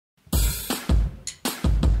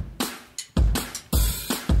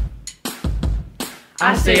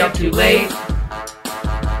I stay up too late,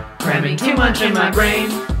 cramming too much in my brain.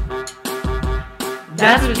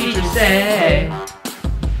 That's what teachers say.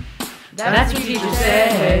 That's what teachers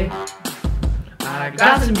say. I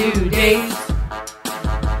got some due days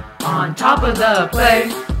on top of the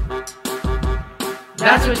play.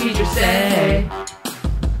 That's what teachers say.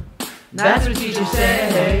 That's what teachers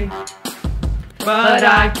say. But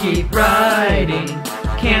I keep writing,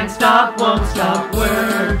 can't stop, won't stop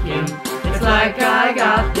working. It's like I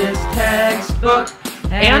got this textbook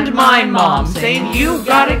and my mom saying you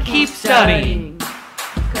gotta keep studying,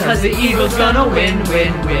 'cause the Eagles gonna win,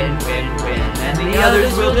 win, win, win, win, and the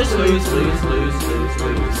others will just lose, lose, lose, lose,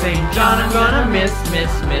 lose. St. John, I'm gonna miss,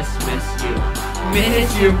 miss, miss, miss you.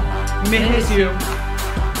 Miss you, miss you.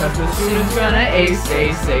 'Cause the students gonna ace,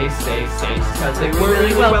 ace, ace, ace, ace. 'Cause they were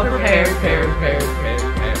really well prepared, prepared.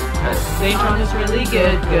 'Cause St. John is really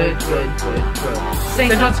good, good, good, good, good.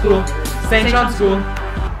 St. John School, St. John School.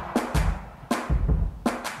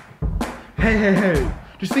 Hey,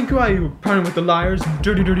 just think why you were partying with the liars and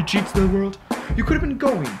dirty, dirty cheats of the world. You could have been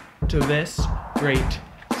going to this great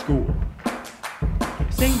school.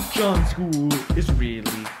 St. John School is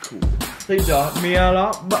really cool. They taught me a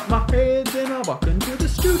lot, but my head's in a bucket. To the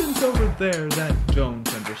students over there that don't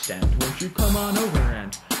understand, won't you come on over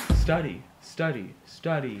and study, study,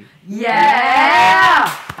 study? Yeah!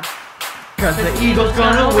 'Cause the Eagles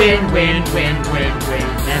gonna win, win, win, win, win,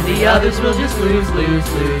 and the others will just lose, lose,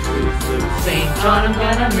 lose, lose, lose. St. John, I'm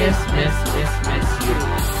gonna miss, miss, miss, miss you.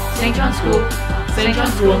 St. John School, St.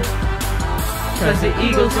 John School. 'Cause the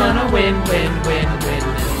Eagles gonna win, win, win, win,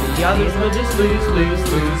 and the others will just lose, lose,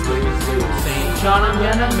 lose, lose, lose. St. John, I'm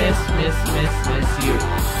gonna miss, miss, miss, miss you.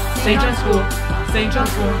 St. John School, St. John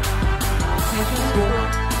School, St. John School,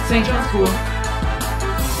 St. John School,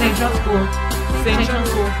 St. John School, St. John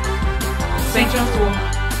School, St. John School,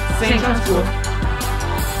 St. John School,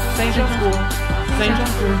 St. John School, St. John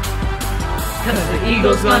School. 'Cause the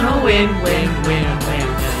Eagles gonna win, win, win, win,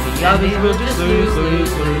 and the others will just lose,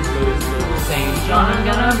 lose, lose, lose, lose. St. John, I'm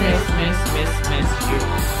gonna miss, miss, miss, miss you.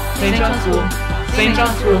 St. John School, St.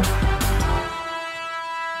 John School.